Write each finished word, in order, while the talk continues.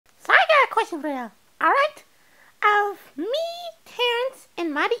question for you. Alright? Of me, Terrence,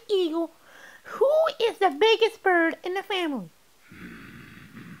 and Mighty Eagle, who is the biggest bird in the family?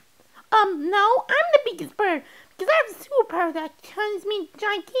 No, I'm the biggest bird because I have a superpower that turns me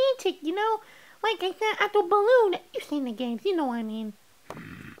gigantic, you know? Like I said at the balloon. You've seen the games, you know what I mean.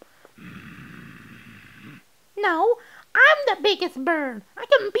 No, I'm the biggest bird. I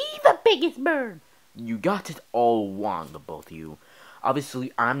can be the biggest bird. You got it all wrong, the both of you.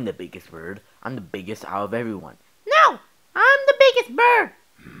 Obviously, I'm the biggest bird. I'm the biggest out of everyone. No, I'm the biggest bird.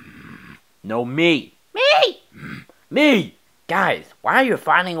 No, me. Me! Me! Guys, why are you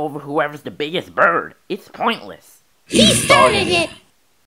fighting over whoever's the biggest bird? It's pointless. He started it!